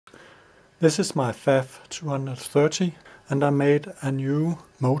This is my Pfaff 230 and I made a new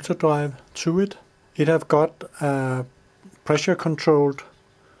motor drive to it. It have got a pressure controlled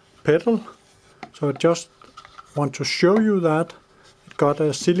pedal, so I just want to show you that. It got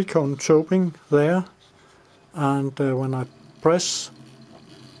a silicone tubing there, and when I press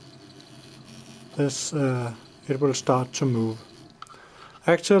this it will start to move.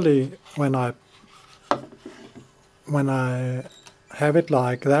 Actually, when I have it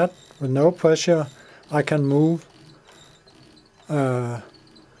like that with no pressure, I can move the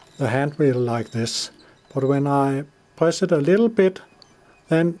hand wheel like this, but when I press it a little bit,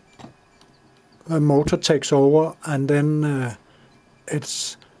 then the motor takes over, and then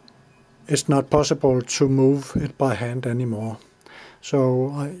it's not possible to move it by hand anymore.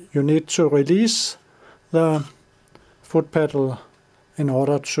 So you need to release the foot pedal in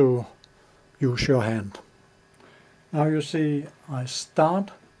order to use your hand. Now you see I start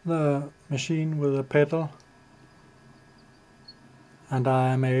the machine with a pedal, and I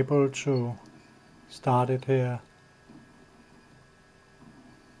am able to start it here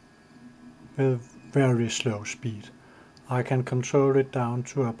with very slow speed. I can control it down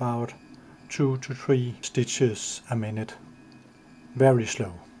to about 2 to 3 stitches a minute. Very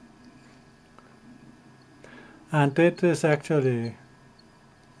slow. And it is actually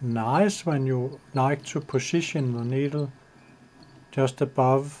nice when you like to position the needle just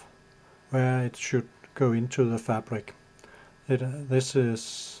above where it should go into the fabric. This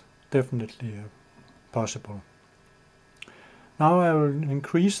is definitely possible. Now I will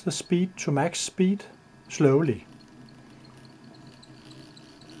increase the speed to max speed slowly.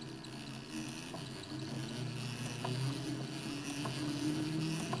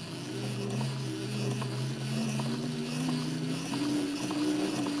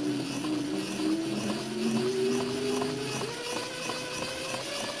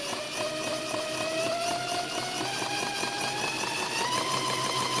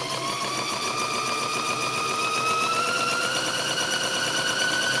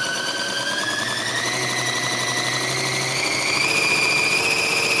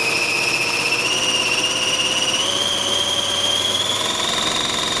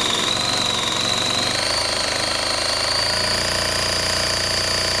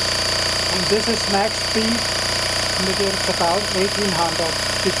 This is max speed, and it is about 1800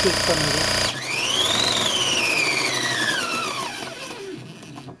 stitches per minute.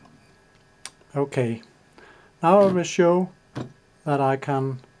 Okay, now I will show that I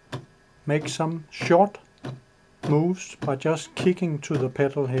can make some short moves by just kicking to the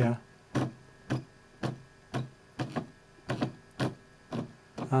pedal here.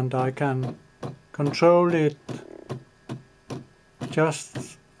 And I can control it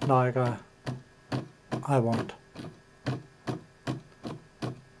just like I want.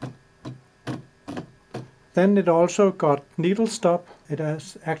 Then it also got needle stop. It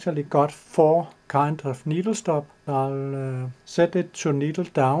has actually got 4 kinds of needle stop. I'll set it to needle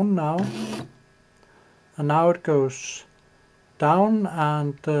down now. And now it goes down,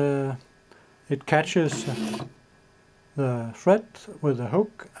 and it catches the thread with the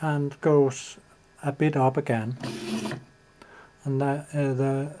hook and goes a bit up again. And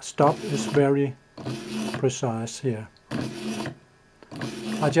the stop is very precise here.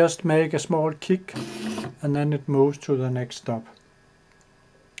 I just make a small kick and then it moves to the next stop.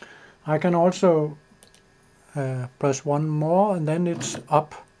 I can also press one more and then it's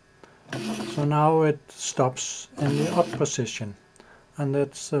up. So now it stops in the up position, and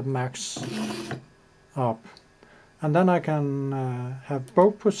that's the max up. And then I can have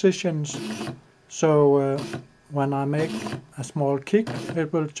both positions, so when I make a small kick,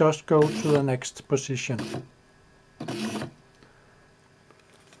 it will just go to the next position.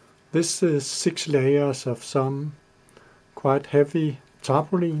 This is 6 layers of some quite heavy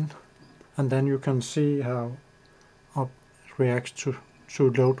tarpaulin, and then you can see how it reacts to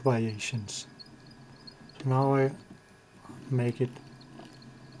load variations. So now I make it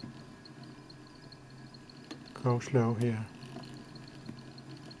go slow here.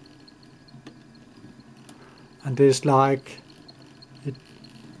 And it's like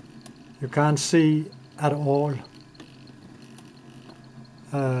you can't see at all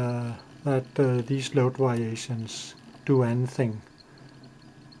that these load variations do anything.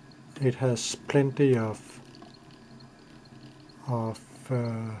 It has plenty of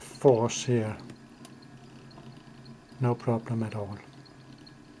force here, no problem at all.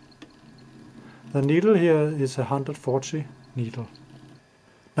 The needle here is a 140 needle.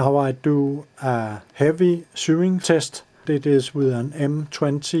 Now I do a heavy sewing test It is with an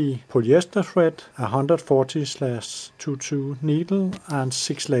M20 polyester thread, 140/22 needle and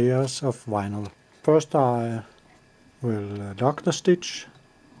 6 layers of vinyl. First I will lock the stitch.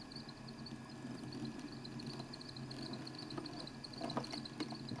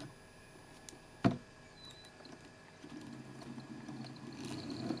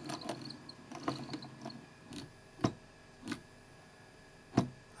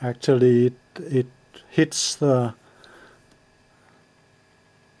 Actually it hits the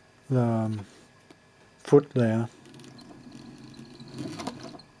foot there.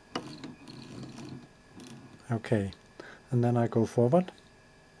 Okay, and then I go forward.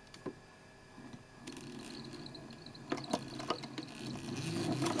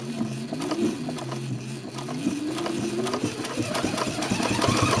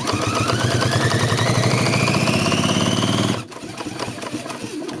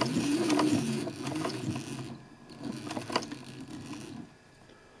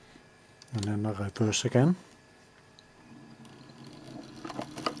 And then I reverse again.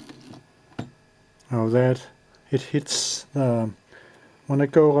 Now that it hits the... When I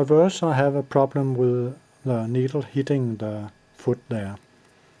go reverse, I have a problem with the needle hitting the foot there.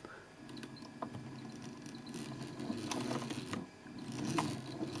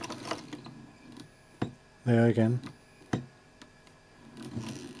 There again.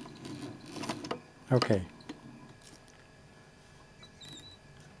 Okay.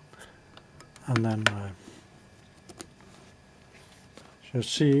 And then I should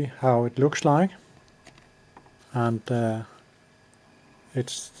see how it looks like. And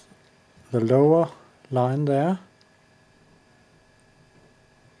it's the lower line there.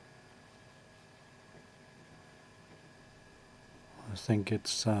 I think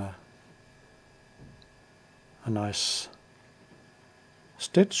it's a nice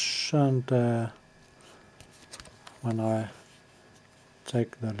stitch, and when I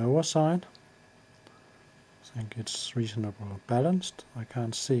take the lower side, I think it's reasonably balanced. I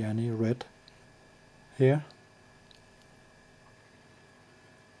can't see any red here.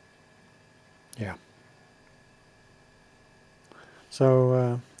 Yeah.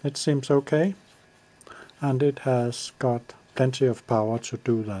 So it seems okay, and it has got plenty of power to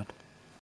do that.